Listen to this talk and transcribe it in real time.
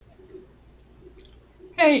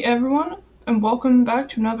Hey everyone, and welcome back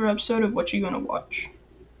to another episode of What You Gonna Watch.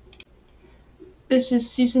 This is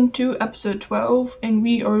Season 2, Episode 12, and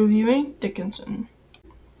we are reviewing Dickinson.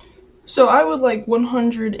 So I would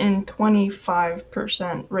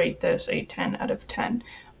 125% rate this a 10 out of 10.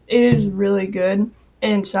 It is really good,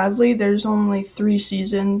 and sadly there's only 3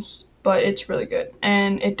 seasons, but it's really good.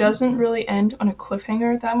 And it doesn't really end on a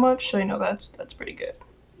cliffhanger that much, so that's pretty good.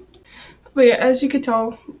 But yeah, as you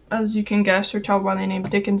can guess or tell by the name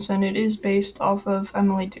Dickinson, it is based off of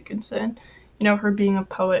Emily Dickinson, her being a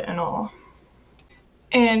poet and all.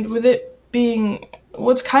 And with it being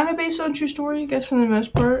what's kind of based on a true story, I guess, for the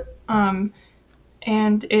most part, and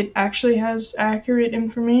it actually has accurate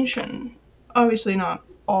information. Obviously not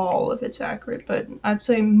all of it's accurate, but I'd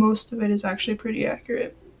say most of it is actually pretty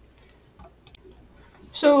accurate.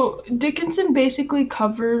 So Dickinson basically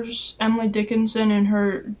covers Emily Dickinson and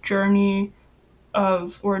her journey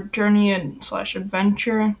and slash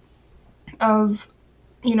adventure of,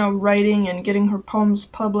 writing and getting her poems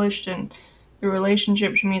published and the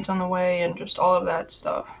relationship she meets on the way and just all of that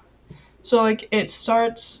stuff. So it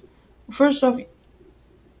starts, first off,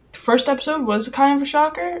 first episode was kind of a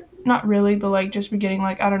shocker. Not really, but just beginning,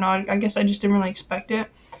 I don't know, I guess I just didn't really expect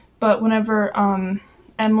it. But whenever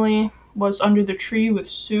Emily was under the tree with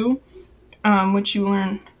Sue, which you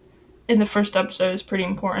learn in the first episode is pretty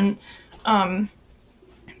important,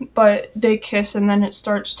 but they kiss and then it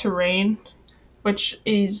starts to rain, which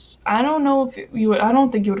is, I don't think you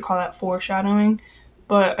would call that foreshadowing,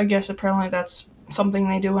 but I guess apparently that's something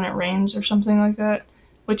they do when it rains or something like that,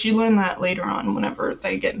 which you learn that later on whenever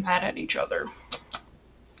they get mad at each other.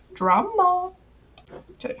 Drama!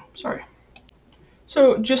 Okay, sorry.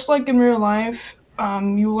 So, just like in real life,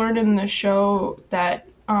 you learn in the show that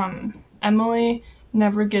Emily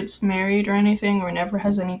never gets married or anything, or never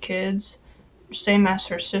has any kids, same as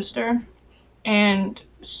her sister. And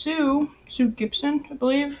Sue Gibson, I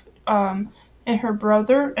believe, and her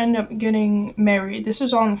brother end up getting married. This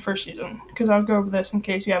is all in the first season, because I'll go over this in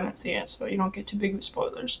case you haven't seen it, so you don't get too big of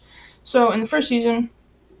spoilers. So, in the first season,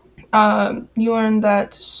 you learn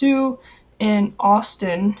that Sue and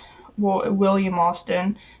Austin, William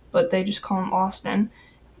Austin, but they just call him Austin,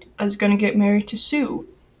 is going to get married to Sue,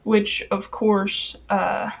 which, of course,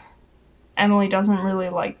 Emily doesn't really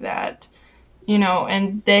like that,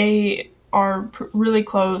 and they are really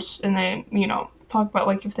close, and they, talk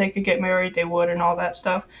about, if they could get married, they would, and all that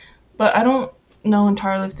stuff, but I don't know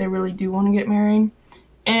entirely if they really do want to get married,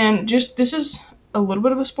 and this is a little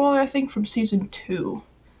bit of a spoiler, I think, from Season 2.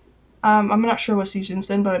 I'm not sure what season's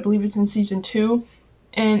in, but I believe it's in Season 2,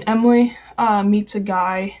 and Emily meets a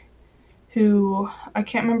guy who, I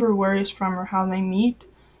can't remember where he's from or how they meet.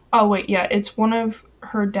 Oh, wait, yeah, it's one of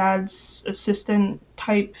her dad's assistant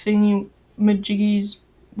type thingy, majiggies,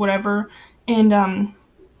 whatever, and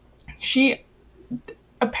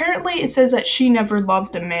apparently it says that she never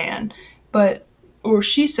loved a man, or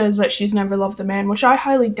she says that she's never loved a man, which I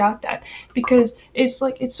highly doubt that, because it's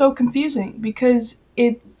so confusing, because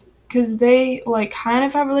they kind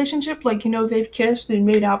of have a relationship, they've kissed and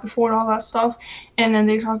made out before and all that stuff, and then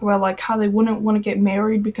they talk about how they wouldn't want to get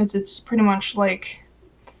married because it's pretty much like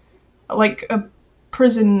a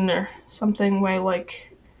prison or something way,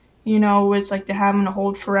 it's they're having to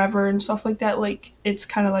hold forever and stuff like that, it's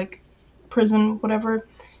kind of like prison, whatever,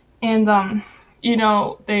 and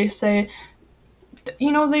they say,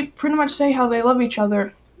 they pretty much say how they love each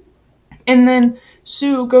other, and then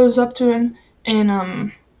Sue goes up to him and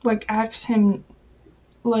asks him,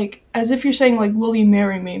 as if you're saying, will you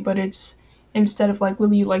marry me, but it's instead of,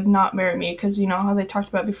 will you, not marry me, because, how they talked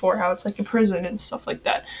about before, how it's, a prison and stuff like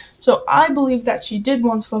that. So I believe that she did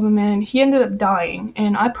once love a man. He ended up dying,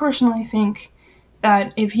 and I personally think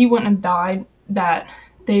that if he wouldn't have died, that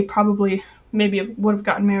they probably maybe would have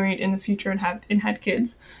gotten married in the future and had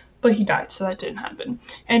kids, but he died, so that didn't happen.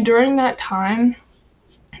 And during that time,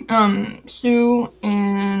 Sue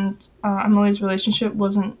and Emily's relationship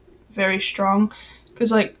wasn't very strong,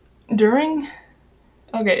 because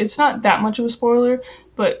it's not that much of a spoiler,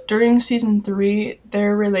 but during Season 3,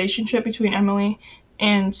 their relationship between Emily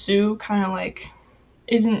and Sue kind of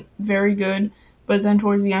isn't very good, but then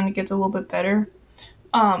towards the end it gets a little bit better.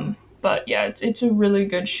 But yeah, it's a really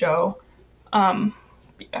good show.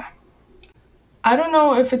 Yeah. I don't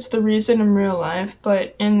know if it's the reason in real life,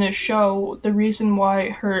 but in the show, the reason why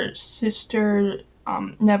her sister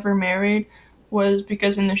never married was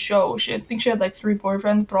because in the show, I think she had 3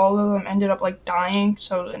 boyfriends, but all of them ended up dying,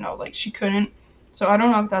 so she couldn't. So I don't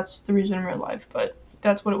know if that's the reason in real life, but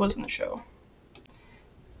that's what it was in the show.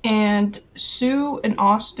 And Sue and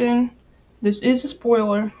Austin, this is a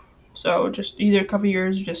spoiler, so just either cover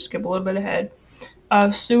yours or just skip a little bit ahead.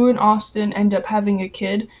 Sue and Austin end up having a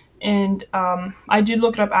kid, and I did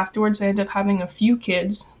look it up afterwards. They end up having a few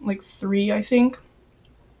kids, like 3, I think,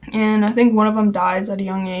 and I think one of them dies at a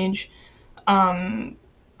young age.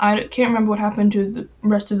 I can't remember what happened to the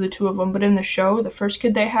rest of the 2 of them, but in the show, the first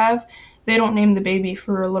kid they have, they don't name the baby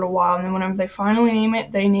for a little while, and then whenever they finally name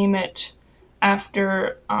it, they name it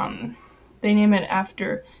after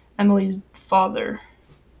Emily's father.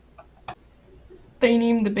 They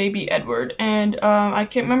named the baby Edward, and I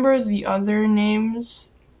can't remember the other names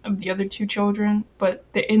of the other 2 children, but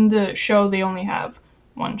in the show they only have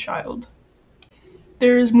 1 child.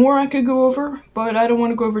 There's more I could go over, but I don't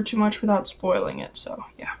want to go over too much without spoiling it, so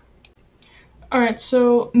yeah. Alright,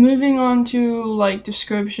 so moving on to like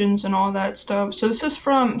descriptions and all that stuff. So this is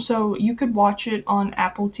so you could watch it on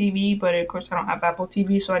Apple TV, but of course I don't have Apple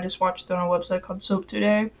TV, so I just watched it on a website called Soap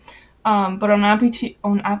Today. But on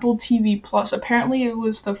Apple TV Plus, apparently it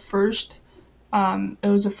was the first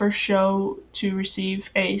show to receive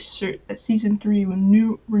a season 3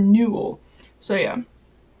 renewal. So yeah.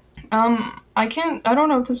 I don't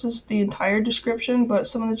know if this is the entire description, but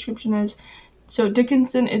some of the description is, so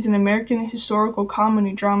Dickinson is an American historical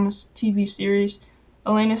comedy drama TV series.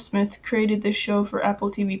 Elena Smith created this show for Apple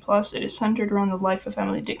TV Plus. It is centered around the life of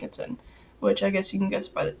Emily Dickinson, which I guess you can guess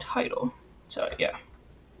by the title. So yeah.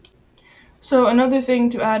 So another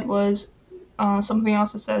thing to add was, something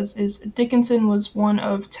else it says is, Dickinson was one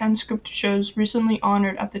of 10 scripted shows recently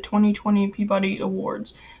honored at the 2020 Peabody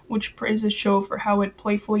Awards, which praised the show for how it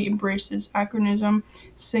playfully embraces anachronism,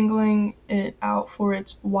 singling it out for its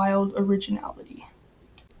wild originality.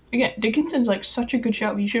 Again, Dickinson's like such a good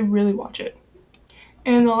show, you should really watch it.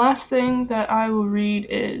 And the last thing that I will read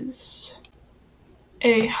is,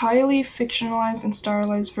 a highly fictionalized and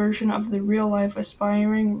stylized version of the real-life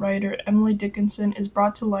aspiring writer Emily Dickinson is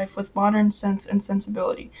brought to life with modern sense and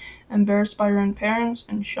sensibility, embarrassed by her own parents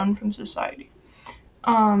and shunned from society.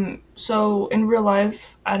 So in real life,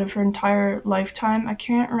 out of her entire lifetime, I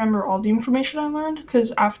can't remember all the information I learned, because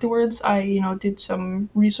afterwards I, did some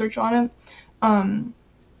research on it.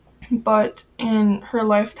 But in her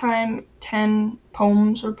lifetime, 10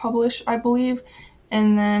 poems were published, I believe,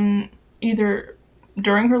 and then either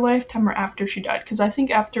during her lifetime or after she died, because I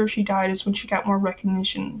think after she died is when she got more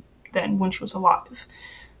recognition than when she was alive.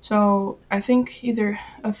 So I think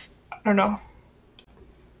I don't know.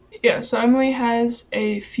 Yeah, so Emily has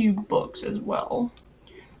a few books as well.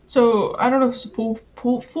 So I don't know if it's a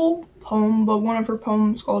full poem, but one of her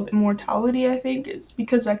poems called Immortality, I think, is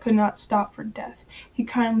because I could not stop for death. He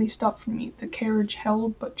kindly stopped for me, the carriage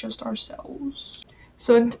held but just ourselves.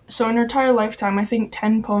 So in her entire lifetime, I think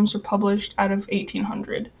 10 poems were published out of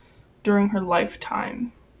 1,800 during her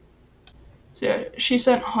lifetime. So yeah, she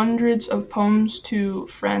sent hundreds of poems to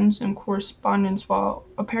friends and correspondents while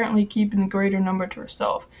apparently keeping the greater number to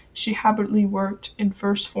herself. She habitually worked in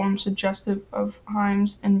verse form suggestive of hymns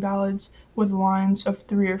and ballads with lines of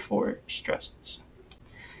 3 or 4 stresses.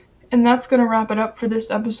 And that's going to wrap it up for this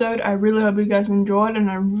episode. I really hope you guys enjoyed, and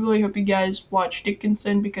I really hope you guys watch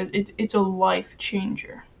Dickinson, because it's a life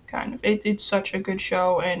changer, kind of. It's such a good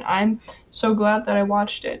show, and I'm so glad that I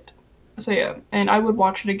watched it. So yeah, and I would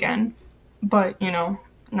watch it again, but,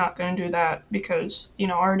 not going to do that because, I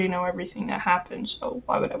already know everything that happens, so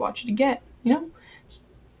why would I watch it again,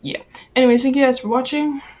 Yeah. Anyways, thank you guys for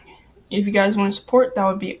watching. If you guys want to support, that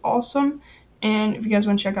would be awesome. And if you guys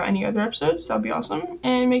want to check out any other episodes, that would be awesome.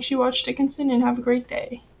 And make sure you watch Dickinson and have a great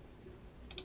day.